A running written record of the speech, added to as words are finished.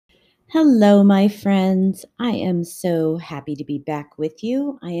Hello, my friends. I am so happy to be back with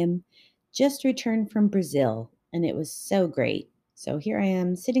you. I am just returned from Brazil and it was so great. So here I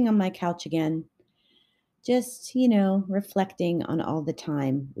am sitting on my couch again, just, reflecting on all the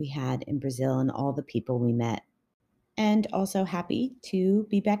time we had in Brazil and all the people we met, and also happy to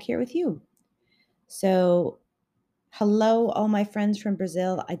be back here with you. So, hello, all my friends from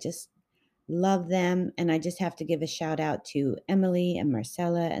Brazil. I just love them. And I just have to give a shout out to Emily and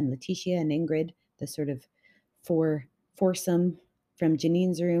Marcella and Leticia and Ingrid, the sort of foursome from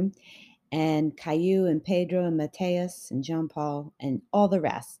Janine's room, and Caillou and Pedro and Mateus and Jean Paul and all the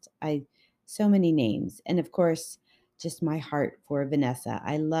rest. So many names. And of course, just my heart for Vanessa.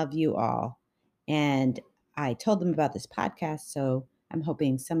 I love you all. And I told them about this podcast, so I'm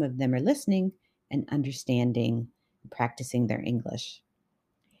hoping some of them are listening and understanding, practicing their English.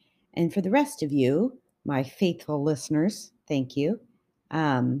 And for the rest of you, my faithful listeners, thank you.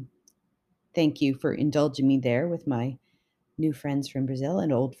 Um, Thank you for indulging me there with my new friends from Brazil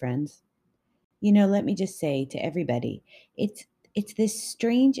and old friends. Let me just say to everybody, it's it's this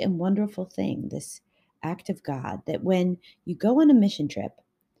strange and wonderful thing, this act of God, that when you go on a mission trip,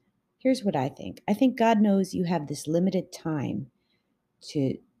 here's what I think. I think God knows you have this limited time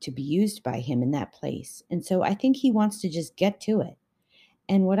to be used by him in that place. And so I think he wants to just get to it.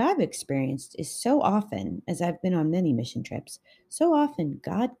 And what I've experienced is so often, as I've been on many mission trips, so often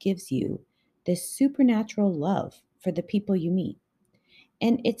God gives you this supernatural love for the people you meet.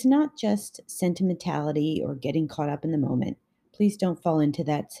 And it's not just sentimentality or getting caught up in the moment. Please don't fall into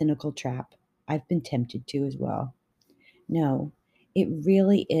that cynical trap. I've been tempted to as well. No, it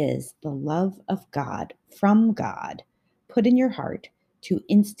really is the love of God from God put in your heart to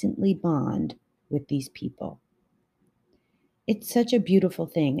instantly bond with these people. It's such a beautiful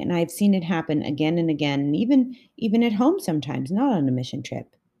thing, and I've seen it happen again and again, and even at home sometimes, not on a mission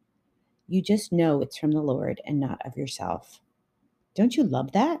trip. You just know it's from the Lord and not of yourself. Don't you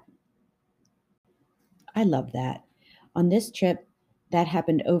love that? I love that. On this trip, that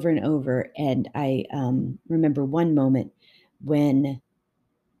happened over and over, and I remember one moment when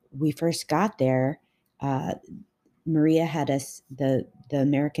we first got there. Uh, Maria had us, the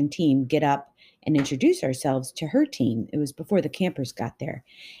American team, get up and introduce ourselves to her team. It was before the campers got there.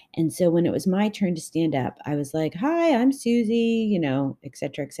 And so when it was my turn to stand up, I was like, "Hi, I'm Susie," et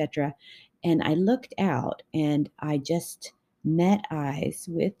cetera, et cetera. And I looked out and I just met eyes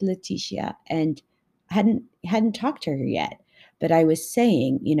with Leticia and hadn't talked to her yet. But I was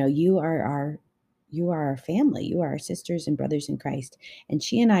saying, you are our family. You are our sisters and brothers in Christ. And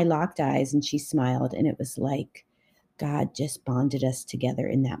she and I locked eyes and she smiled, and it was like God just bonded us together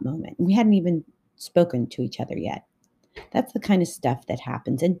in that moment. We hadn't even spoken to each other yet. That's the kind of stuff that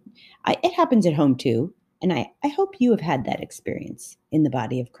happens. And it happens at home too. And I hope you have had that experience in the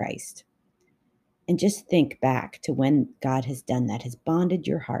body of Christ. And just think back to when God has done that, has bonded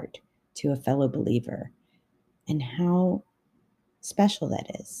your heart to a fellow believer, and how special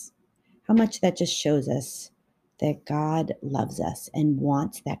that is. How much that just shows us that God loves us and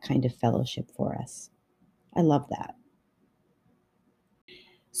wants that kind of fellowship for us. I love that.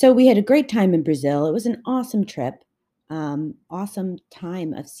 So we had a great time in Brazil. It was an awesome trip, awesome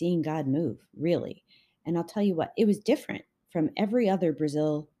time of seeing God move, really. And I'll tell you what, it was different from every other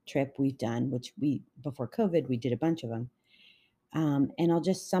Brazil trip we've done, which before COVID, we did a bunch of them. And I'll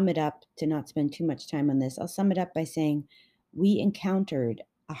just sum it up to not spend too much time on this. I'll sum it up by saying we encountered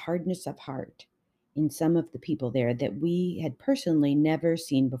a hardness of heart in some of the people there that we had personally never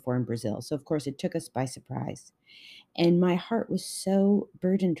seen before in Brazil. So, of course, it took us by surprise. And my heart was so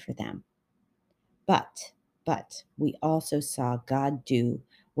burdened for them. But we also saw God do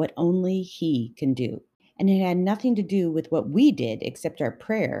what only He can do. And it had nothing to do with what we did except our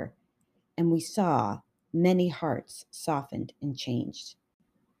prayer. And we saw many hearts softened and changed.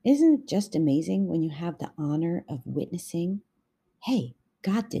 Isn't it just amazing when you have the honor of witnessing? Hey,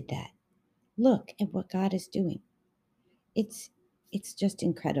 God did that. Look at what God is doing. It's it's just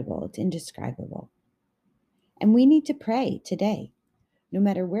incredible. It's indescribable. And we need to pray today. No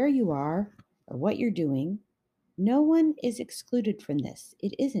matter where you are or what you're doing, no one is excluded from this.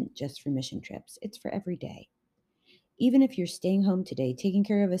 It isn't just for mission trips, it's for every day. Even if you're staying home today, taking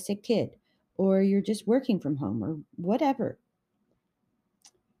care of a sick kid, or you're just working from home, or whatever,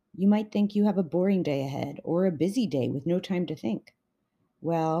 you might think you have a boring day ahead or a busy day with no time to think.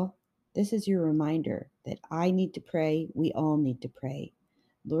 Well, this is your reminder that I need to pray. We all need to pray.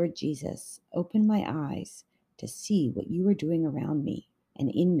 Lord Jesus, open my eyes to see what you are doing around me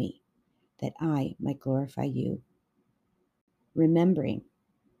and in me, that I might glorify you. Remembering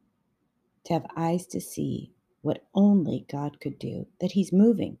to have eyes to see what only God could do, that He's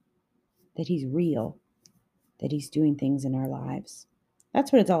moving. that He's real, that He's doing things in our lives.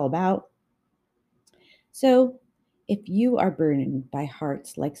 That's what it's all about. So, if you are burdened by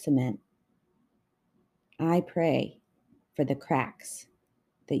hearts like cement, I pray for the cracks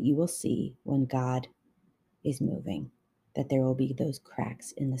that you will see when God is moving, that there will be those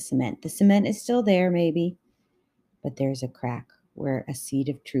cracks in the cement. The cement is still there, maybe, but there's a crack where a seed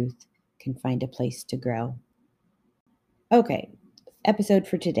of truth can find a place to grow. Okay, episode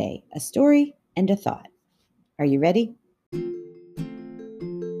for today, a story and a thought. Are you ready?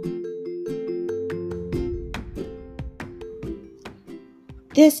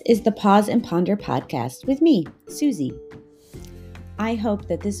 This is the Pause and Ponder podcast with me, Susie. I hope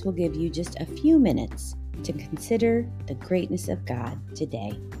that this will give you just a few minutes to consider the greatness of God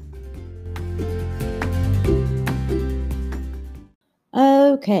today.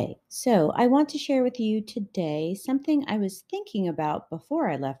 Okay, so I want to share with you today something I was thinking about before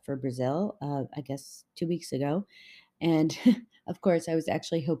I left for Brazil, I guess 2 weeks ago. And of course, I was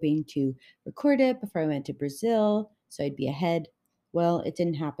actually hoping to record it before I went to Brazil, so I'd be ahead. Well, it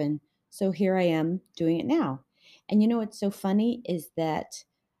didn't happen. So here I am doing it now. And you know what's so funny is that,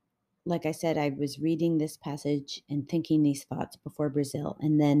 like I said, I was reading this passage and thinking these thoughts before Brazil.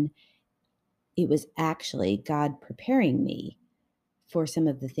 And then it was actually God preparing me for some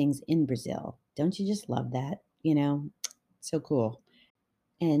of the things in Brazil. Don't you just love that? So cool.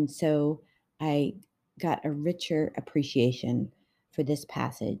 And so I got a richer appreciation for this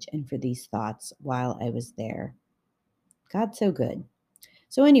passage and for these thoughts while I was there. God's so good.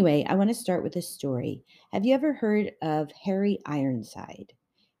 So, anyway, I want to start with a story. Have you ever heard of Harry Ironside?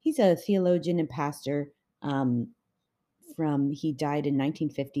 He's a theologian and pastor. He died in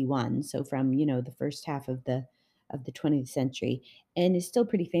 1951, so from the first half of the 20th century, and is still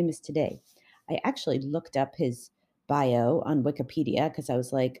pretty famous today. I actually looked up his bio on Wikipedia because I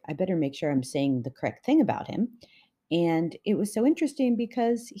was like, I better make sure I'm saying the correct thing about him. And it was so interesting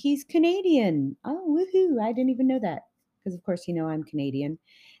because he's Canadian. Oh, woohoo! I didn't even know that because, of course, I'm Canadian,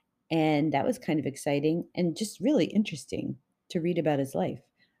 and that was kind of exciting and just really interesting to read about his life.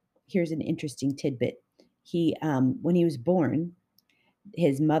 Here's an interesting tidbit. When he was born,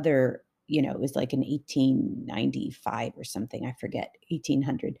 his mother, it was like in 1895 or something, I forget,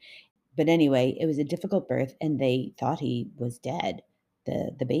 1800. But anyway, it was a difficult birth and they thought he was dead,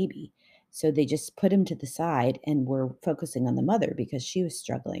 the baby. So they just put him to the side and were focusing on the mother because she was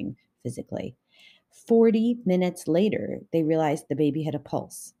struggling physically. 40 minutes later, they realized the baby had a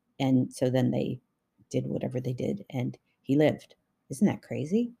pulse. And so then they did whatever they did and he lived. Isn't that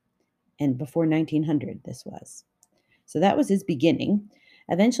crazy? And before 1900, this was. So that was his beginning.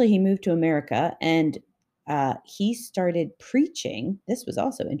 Eventually, he moved to America and he started preaching. This was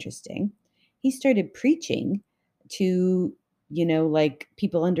also interesting. He started preaching to, like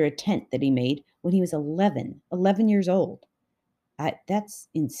people under a tent that he made when he was 11 years old. That's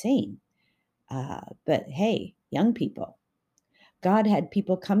insane. But hey, young people, God had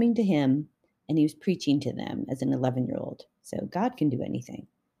people coming to him and he was preaching to them as an 11-year-old. So God can do anything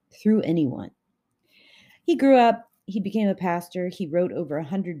through anyone. He grew up, he became a pastor, he wrote over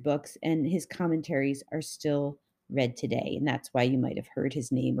 100 books, and his commentaries are still read today. And that's why you might have heard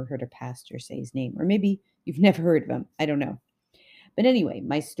his name or heard a pastor say his name, or maybe you've never heard of him. I don't know. But anyway,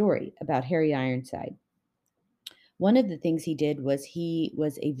 my story about Harry Ironside. One of the things he did was he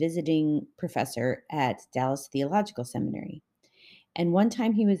was a visiting professor at Dallas Theological Seminary. And one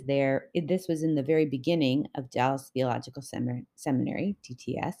time he was there, this was in the very beginning of Dallas Theological Seminary,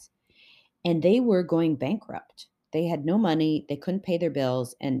 DTS, and they were going bankrupt. They had no money, they couldn't pay their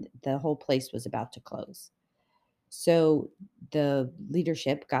bills, and the whole place was about to close. So the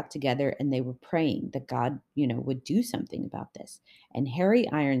leadership got together and they were praying that God, would do something about this. And Harry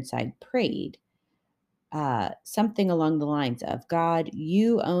Ironside prayed something along the lines of, God,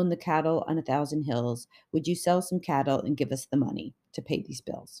 you own the cattle on 1,000 hills. Would you sell some cattle and give us the money to pay these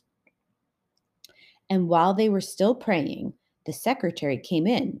bills? And while they were still praying, the secretary came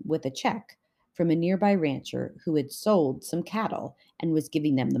in with a check from a nearby rancher who had sold some cattle and was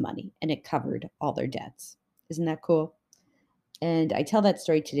giving them the money, and it covered all their debts. Isn't that cool? And I tell that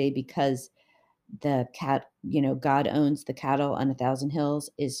story today because God owns the cattle on 1,000 hills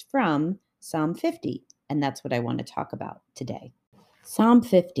is from Psalm 50. And that's what I want to talk about today. Psalm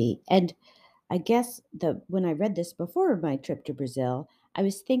 50. And I guess when I read this before my trip to Brazil, I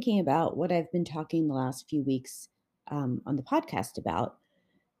was thinking about what I've been talking the last few weeks on the podcast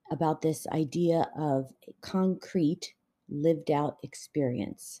about this idea of a concrete, lived out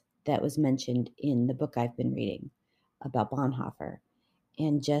experience that was mentioned in the book I've been reading about Bonhoeffer.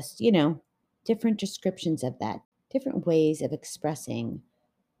 And just, different descriptions of that, different ways of expressing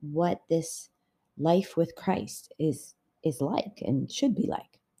what this life with Christ is like and should be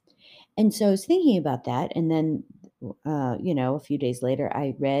like. And so I was thinking about that, and then a few days later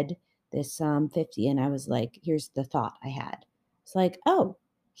I read this Psalm 50 and I was like, here's the thought I had. It's like, oh,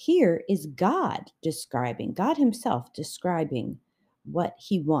 here is God himself describing what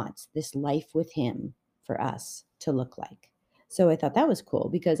he wants this life with him for us to look like. So I thought that was cool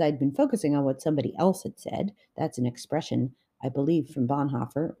because I'd been focusing on what somebody else had said. That's an expression I believe from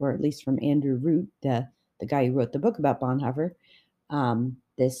Bonhoeffer, or at least from Andrew Root, the guy who wrote the book about Bonhoeffer.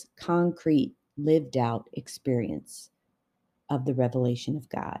 This concrete, lived out experience of the revelation of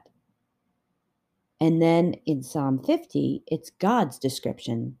God. And then in Psalm 50, it's God's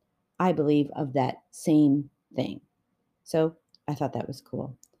description, I believe, of that same thing. So I thought that was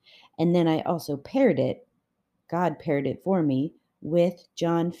cool. And then I also God paired it for me with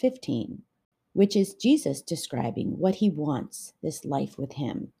John 15, which is Jesus describing what he wants this life with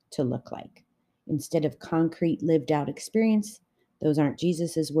him to look like. Instead of concrete lived out experience, those aren't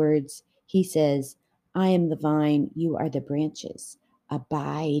Jesus's words. He says, I am the vine, you are the branches.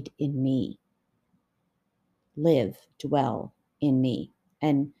 Abide in me. Live, dwell in me.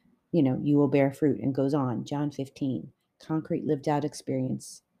 And, you will bear fruit, and goes on. John 15, concrete lived out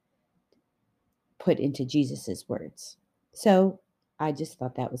experience put into Jesus's words. So I just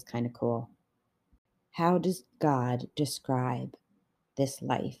thought that was kind of cool. How does God describe this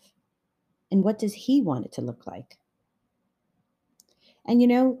life? And what does he want it to look like?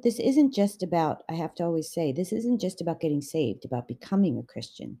 And this isn't just about, I have to always say, this isn't just about getting saved, about becoming a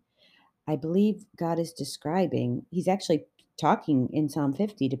Christian. I believe God is describing, he's actually talking in Psalm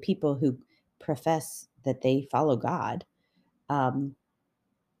 50 to people who profess that they follow God. Um,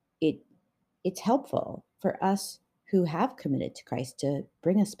 it it's helpful for us who have committed to Christ to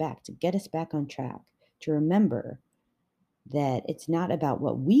bring us back, to get us back on track, to remember that it's not about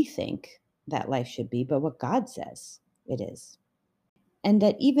what we think that life should be, but what God says it is. And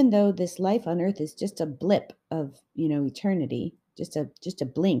that even though this life on earth is just a blip of, eternity, just a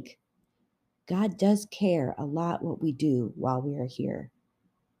blink, God does care a lot what we do while we are here.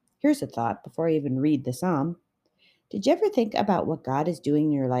 Here's a thought before I even read the psalm. Did you ever think about what God is doing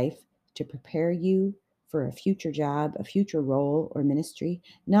in your life to prepare you for a future job, a future role or ministry?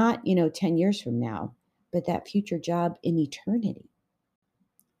 Not, 10 years from now, but that future job in eternity.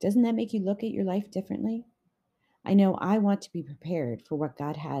 Doesn't that make you look at your life differently? I know I want to be prepared for what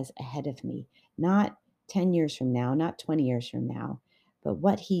God has ahead of me, not 10 years from now, not 20 years from now, but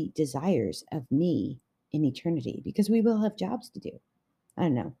what he desires of me in eternity, because we will have jobs to do. I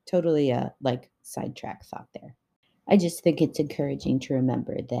don't know, totally sidetrack thought there. I just think it's encouraging to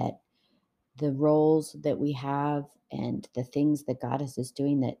remember that the roles that we have and the things that God is just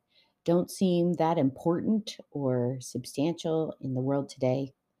doing that don't seem that important or substantial in the world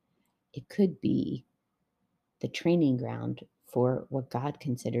today, it could be the training ground for what God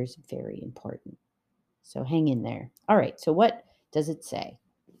considers very important. So hang in there. All right, so what does it say?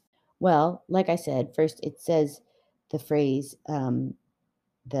 Well, like I said, first it says the phrase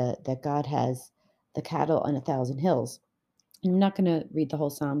that God has the cattle on 1,000 hills. I'm not going to read the whole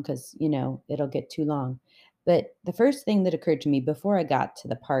psalm because, it'll get too long. But the first thing that occurred to me before I got to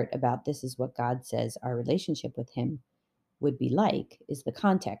the part about this is what God says our relationship with him would be like is the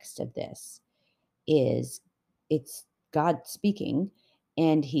context of this is it's God speaking,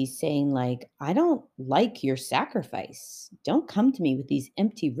 and he's saying like, I don't like your sacrifice. Don't come to me with these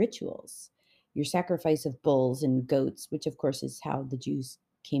empty rituals. Your sacrifice of bulls and goats, which of course is how the Jews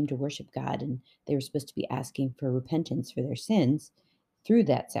came to worship God, and they were supposed to be asking for repentance for their sins through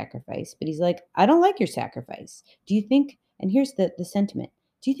that sacrifice. But he's like, I don't like your sacrifice. Do you think, and here's the sentiment,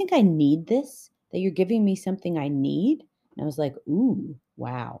 do you think I need this? That you're giving me something I need? And I was like, ooh,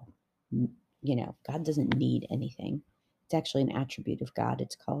 wow. God doesn't need anything. It's actually an attribute of God.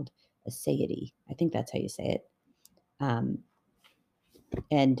 It's called aseity. I think that's how you say it. Um,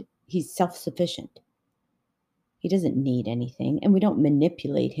 and he's self sufficient. He doesn't need anything, and we don't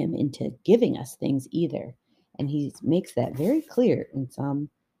manipulate him into giving us things either. And he makes that very clear in Psalm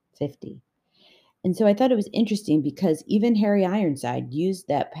 50. And so I thought it was interesting because even Harry Ironside used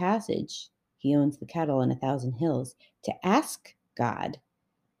that passage, he owns the cattle on 1,000 hills, to ask God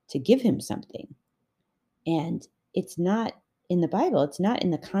to give him something. And it's not in the Bible, it's not in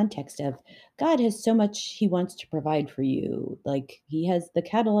the context of God has so much he wants to provide for you. Like he has the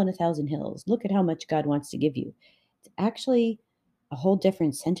cattle on 1,000 hills. Look at how much God wants to give you. It's actually a whole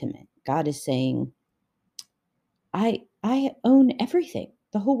different sentiment. God is saying, I own everything.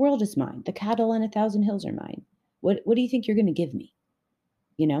 The whole world is mine. The cattle on 1,000 hills are mine. What do you think you're going to give me?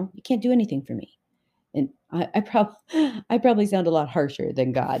 You can't do anything for me. And I probably sound a lot harsher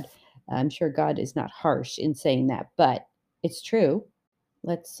than God. I'm sure God is not harsh in saying that, but it's true.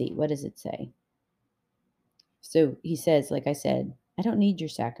 Let's see, what does it say? So he says, like I said, I don't need your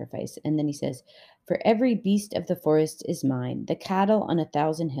sacrifice. And then he says, for every beast of the forest is mine, the cattle on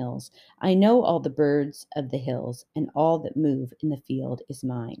 1,000 hills. I know all the birds of the hills, and all that move in the field is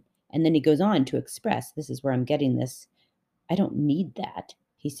mine. And then he goes on to express, this is where I'm getting this. I don't need that.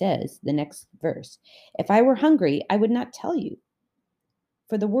 He says, the next verse, if I were hungry, I would not tell you,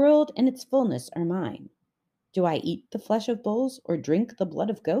 for the world and its fullness are mine. Do I eat the flesh of bulls or drink the blood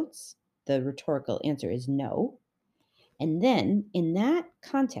of goats? The rhetorical answer is no. And then in that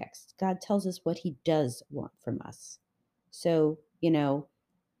context, God tells us what he does want from us. So,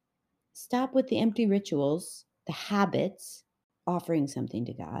 stop with the empty rituals, the habits, offering something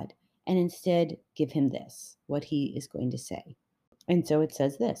to God, and instead give him this, what he is going to say. And so it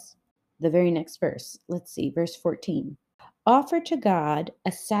says this, the very next verse. Let's see, verse 14. Offer to God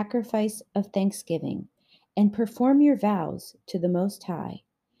a sacrifice of thanksgiving and perform your vows to the Most High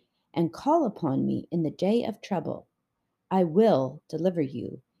and call upon me in the day of trouble. I will deliver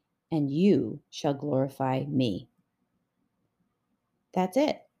you, and you shall glorify me. That's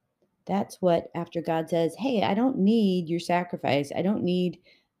it. That's what, after God says, hey, I don't need your sacrifice. I don't need,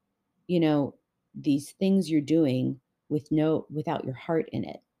 these things you're doing without your heart in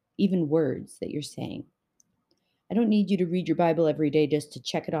it, even words that you're saying. I don't need you to read your Bible every day just to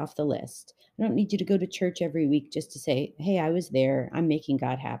check it off the list. I don't need you to go to church every week just to say, hey, I was there. I'm making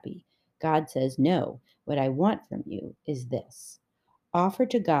God happy. God says, no, what I want from you is this. Offer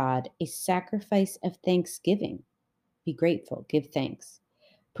to God a sacrifice of thanksgiving. Be grateful, give thanks.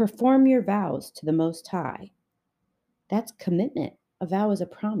 Perform your vows to the Most High. That's commitment. A vow is a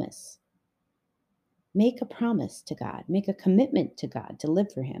promise. Make a promise to God, make a commitment to God to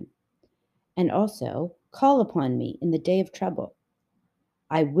live for Him. And also, call upon me in the day of trouble.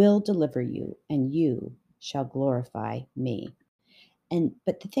 I will deliver you, and you shall glorify me.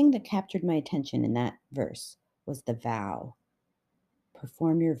 But the thing that captured my attention in that verse was the vow.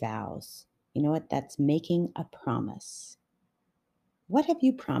 Perform your vows. You know what? That's making a promise. What have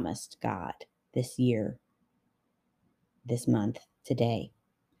you promised God this year, this month, today?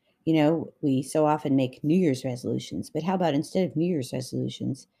 We so often make New Year's resolutions, but how about instead of New Year's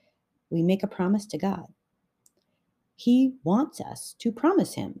resolutions, we make a promise to God? He wants us to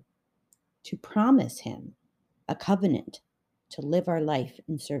promise Him a covenant to live our life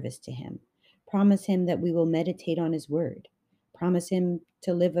in service to Him. Promise Him that we will meditate on His word. Promise Him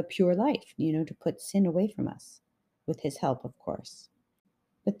to live a pure life, to put sin away from us, with His help, of course.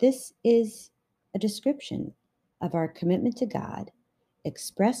 But this is a description of our commitment to God,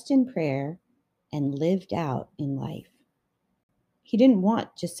 expressed in prayer and lived out in life. He didn't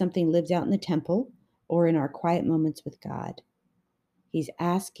want just something lived out in the temple or in our quiet moments with God. He's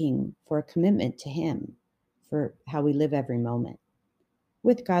asking for a commitment to Him for how we live every moment,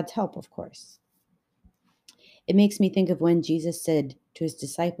 with God's help, of course. It makes me think of when Jesus said to His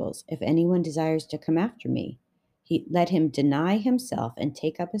disciples, if anyone desires to come after me, let him deny himself and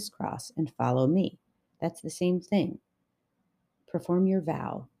take up his cross and follow me. That's the same thing. Perform your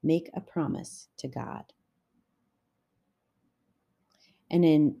vow, make a promise to God. And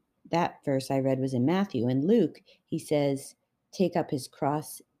in that verse I read was in Matthew. In Luke, he says, take up his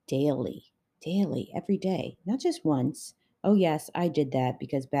cross daily, every day, not just once. Oh, yes, I did that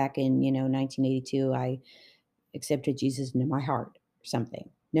because back in, 1982, I accepted Jesus into my heart or something.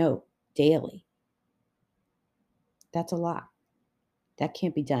 No, daily. That's a lot. That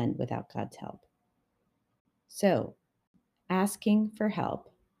can't be done without God's help. So, asking for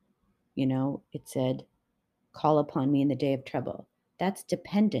help, it said, call upon me in the day of trouble. That's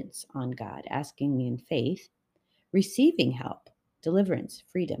dependence on God, asking me in faith, receiving help, deliverance,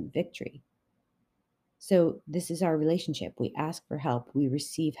 freedom, victory. So, this is our relationship. We ask for help, we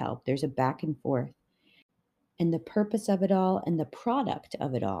receive help. There's a back and forth. And the purpose of it all and the product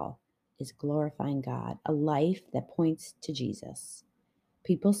of it all is glorifying God, a life that points to Jesus.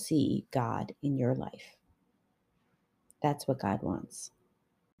 People see God in your life. That's what God wants.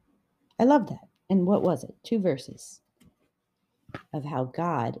 I love that. And what was it? 2 verses of how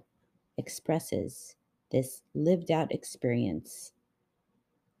God expresses this lived out experience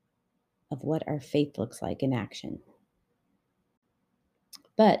of what our faith looks like in action.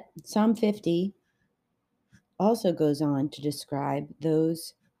 But Psalm 50 also goes on to describe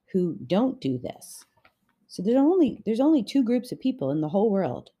those who don't do this. So there's only 2 groups of people in the whole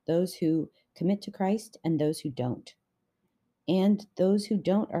world, those who commit to Christ and those who don't. And those who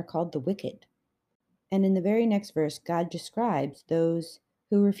don't are called the wicked. And in the very next verse, God describes those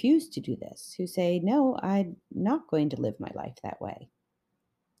who refuse to do this, who say, no, I'm not going to live my life that way.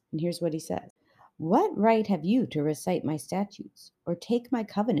 And here's what he says: what right have you to recite my statutes or take my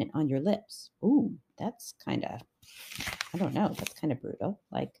covenant on your lips? Ooh, that's kind of, I don't know, that's kind of brutal.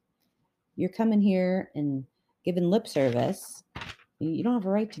 Like, you're coming here and giving lip service. You don't have a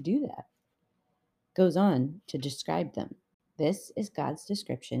right to do that. Goes on to describe them. This is God's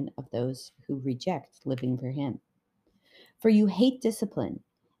description of those who reject living for him. For you hate discipline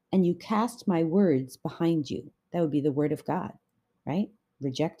and you cast my words behind you. That would be the word of God, right?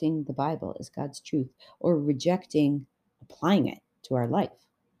 Rejecting the Bible as God's truth, or rejecting applying it to our life.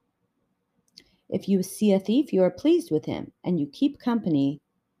 If you see a thief, you are pleased with him, and you keep company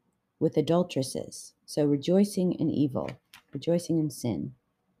with adulteresses. So rejoicing in evil, rejoicing in sin.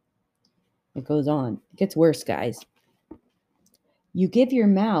 It goes on. It gets worse, guys. You give your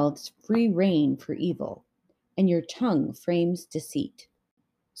mouths free rein for evil, and your tongue frames deceit.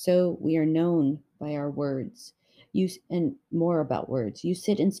 So we are known by our words. And more about words. You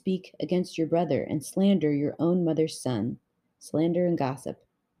sit and speak against your brother and slander your own mother's son. Slander and gossip.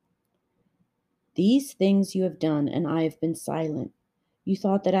 These things you have done, and I have been silent. You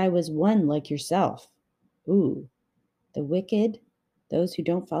thought that I was one like yourself. Ooh, the wicked, those who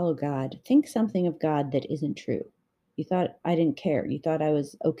don't follow God, think something of God that isn't true. You thought I didn't care. You thought I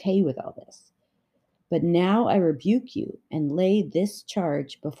was okay with all this. But now I rebuke you and lay this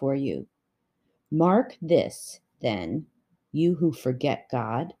charge before you. Mark this, then, you who forget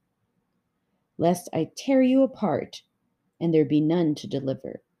God, lest I tear you apart and there be none to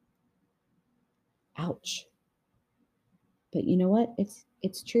deliver. Ouch. But you know what?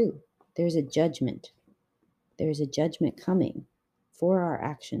 It's true. There's a judgment. There's a judgment coming for our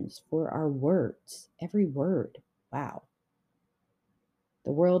actions, for our words, every word. Wow.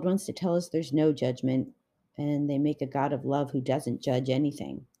 The world wants to tell us there's no judgment, and they make a God of love who doesn't judge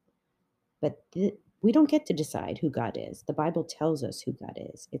anything. But we don't get to decide who God is. The Bible tells us who God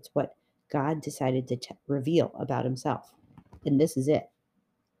is. It's what God decided to reveal about himself. And this is it.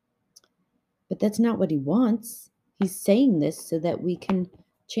 But that's not what he wants. He's saying this so that we can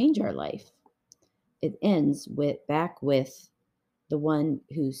change our life. It ends back with the one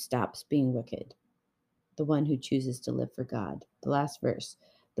who stops being wicked, the one who chooses to live for God. The last verse: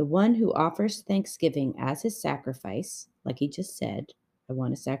 the one who offers thanksgiving as his sacrifice, like he just said, I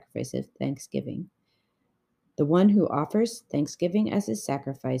want a sacrifice of thanksgiving. The one who offers thanksgiving as his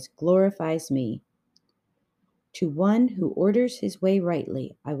sacrifice glorifies me. To one who orders his way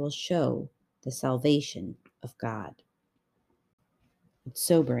rightly, I will show the salvation of God. It's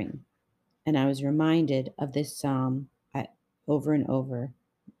sobering. And I was reminded of this psalm over and over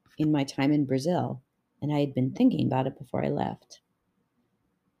in my time in Brazil. And I had been thinking about it before I left.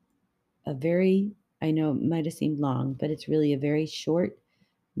 I know it might have seemed long, but it's really a very short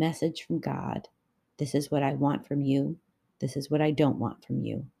message from God. This is what I want from you. This is what I don't want from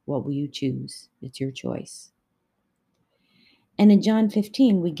you. What will you choose? It's your choice. And in John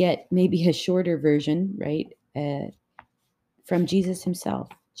 15, we get maybe a shorter version, right, from Jesus himself,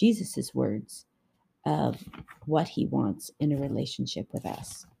 Jesus's words of what he wants in a relationship with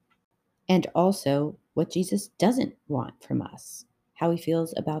us. And also what Jesus doesn't want from us, how he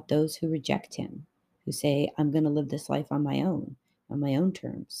feels about those who reject him, who say, I'm going to live this life on my own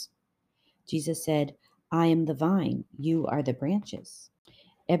terms. Jesus said, I am the vine, you are the branches.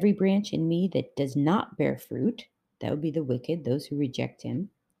 Every branch in me that does not bear fruit, that would be the wicked, those who reject him,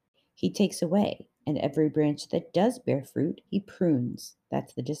 he takes away. And every branch that does bear fruit, he prunes.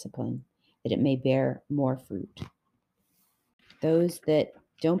 That's the discipline, that it may bear more fruit. Those that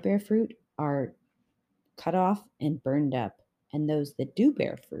don't bear fruit are cut off and burned up. And those that do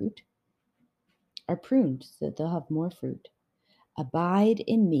bear fruit are pruned so that they'll have more fruit. Abide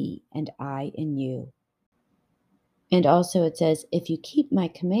in me and I in you. And also it says, if you keep my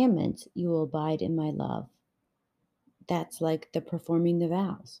commandments, you will abide in my love. That's like the performing the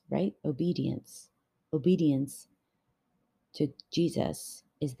vows, right? Obedience. Obedience to Jesus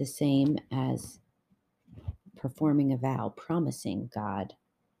is the same as performing a vow, promising God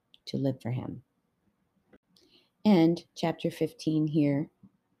to live for him. And chapter 15 here,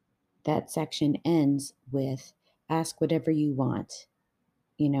 that section ends with, ask whatever you want.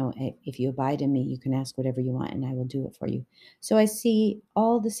 You know, if you abide in me, you can ask whatever you want and I will do it for you. So I see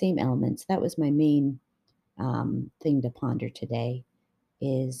all the same elements. That was my main thing to ponder today,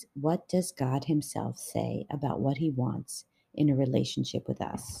 is what does God himself say about what he wants in a relationship with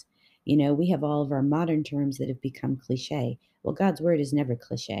us? You know, we have all of our modern terms that have become cliche. Well, God's word is never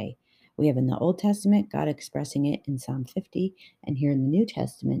cliche. We have in the Old Testament, God expressing it in Psalm 50, and here in the New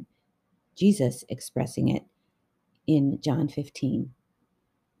Testament, Jesus expressing it in John 15.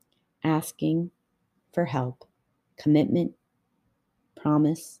 asking for help, commitment,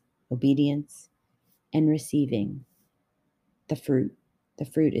 promise, obedience, and receiving the fruit. The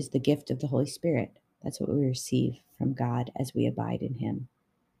fruit is the gift of the Holy Spirit. That's what we receive from God as we abide in Him.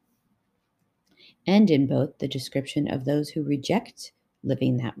 And in both the description of those who reject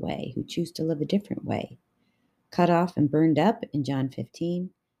living that way, who choose to live a different way, cut off and burned up in John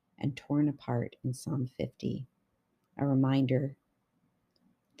 15, and torn apart in Psalm 50, a reminder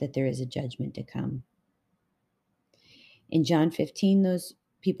that there is a judgment to come. In John 15, those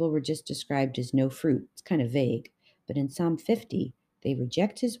people were just described as no fruit. It's kind of vague. But in Psalm 50, they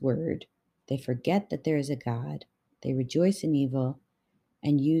reject His word, they forget that there is a God, they rejoice in evil,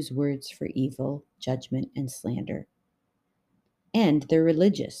 and use words for evil, judgment, and slander. And they're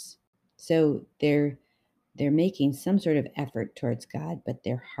religious. So they're making some sort of effort towards God, but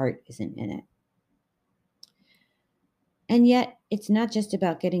their heart isn't in it. And yet, it's not just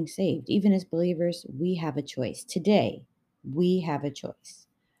about getting saved. Even as believers, we have a choice. Today, we have a choice.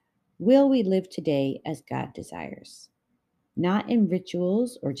 Will we live today as God desires? Not in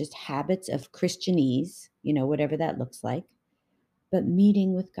rituals or just habits of Christianese, whatever that looks like, but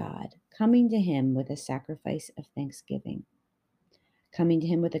meeting with God, coming to Him with a sacrifice of thanksgiving, coming to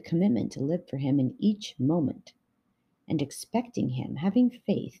Him with a commitment to live for Him in each moment, and expecting Him, having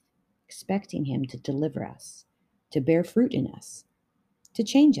faith, expecting Him to deliver us, to bear fruit in us, to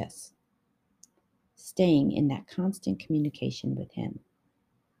change us, staying in that constant communication with Him.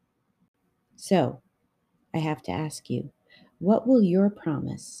 So, I have to ask you, what will your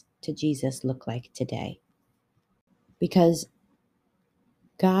promise to Jesus look like today? Because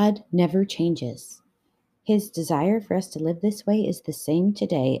God never changes. His desire for us to live this way is the same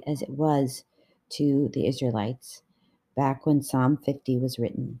today as it was to the Israelites back when Psalm 50 was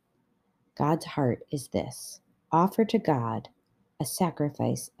written. God's heart is this: offer to God a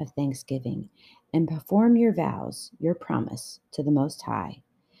sacrifice of thanksgiving and perform your vows, your promise to the Most High,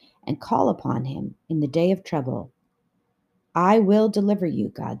 and call upon Him in the day of trouble. I will deliver you,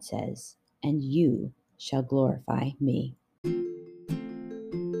 God says, and you shall glorify me.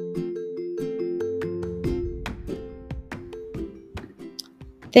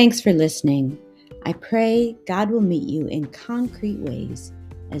 Thanks for listening. I pray God will meet you in concrete ways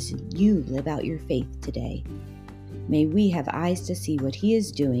as you live out your faith today. May we have eyes to see what He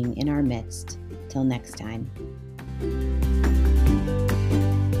is doing in our midst. Till next time.